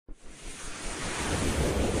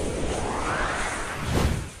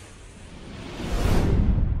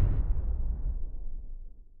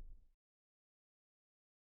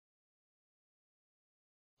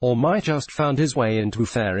All Might just found his way into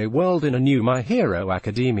fairy world in a new My Hero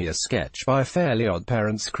Academia sketch by Fairly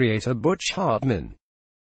OddParents creator Butch Hartman.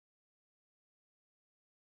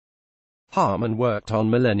 Hartman worked on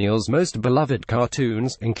millennials' most beloved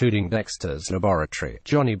cartoons, including Dexter's Laboratory,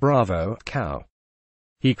 Johnny Bravo, Cow.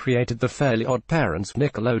 He created the Fairly OddParents,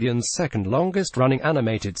 Nickelodeon's second longest-running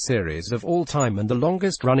animated series of all time and the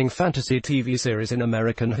longest-running fantasy TV series in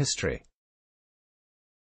American history.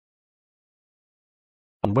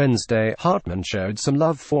 On Wednesday, Hartman showed some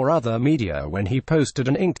love for other media when he posted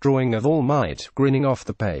an ink drawing of All Might, grinning off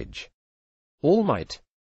the page. All Might.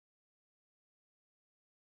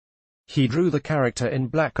 He drew the character in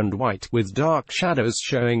black and white, with dark shadows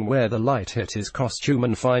showing where the light hit his costume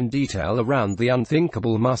and fine detail around the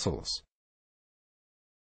unthinkable muscles.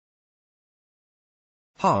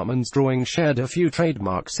 Hartman's drawing shared a few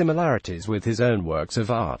trademark similarities with his own works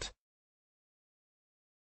of art.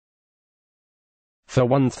 For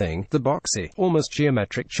one thing, the boxy, almost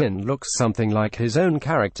geometric chin looks something like his own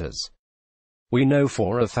character's. We know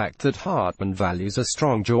for a fact that Hartman values a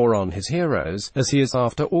strong jaw on his heroes, as he is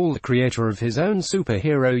after all the creator of his own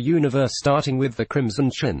superhero universe, starting with the Crimson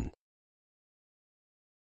Chin.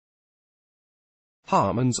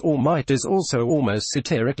 Hartman's All Might is also almost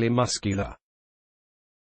satirically muscular.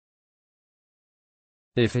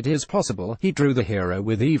 If it is possible, he drew the hero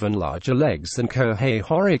with even larger legs than Kohei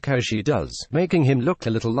Horikoshi does, making him look a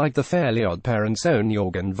little like the Fairly OddParents' own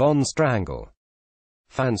Jorgen von Strangle.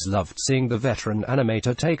 Fans loved seeing the veteran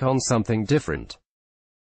animator take on something different.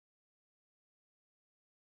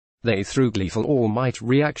 They threw gleeful All Might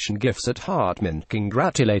reaction gifs at Hartman,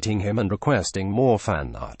 congratulating him and requesting more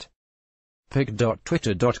fan art.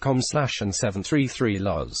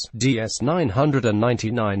 pic.twitter.com/n733los,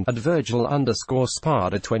 DS999,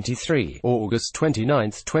 @Virgil_Spada23, August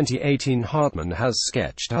 29, 2018. Hartman has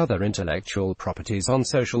sketched other intellectual properties on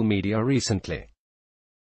social media recently.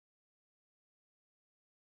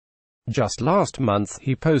 Just last month,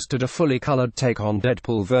 he posted a fully colored take on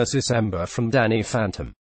Deadpool vs. Ember from Danny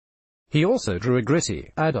Phantom. He also drew a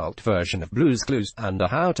gritty, adult version of Blue's Clues, and a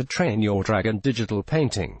How to Train Your Dragon digital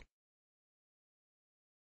painting.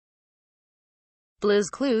 Blue's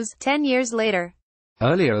Clues, 10 years later.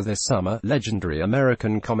 Earlier this summer, legendary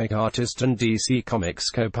American comic artist and DC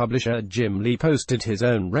Comics co-publisher Jim Lee posted his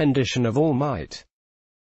own rendition of All Might.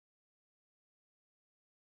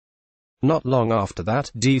 Not long after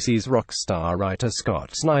that, DC's rockstar writer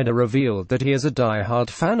Scott Snyder revealed that he is a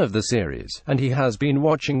die-hard fan of the series, and he has been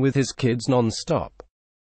watching with his kids non-stop.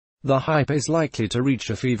 The hype is likely to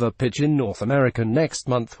reach a fever pitch in North America next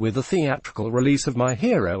month with the theatrical release of My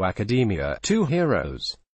Hero Academia: Two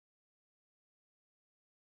Heroes.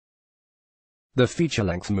 The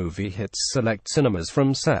feature-length movie hits select cinemas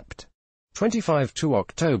from Sept. 25 to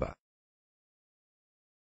October.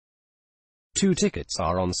 2 tickets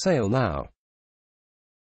are on sale now.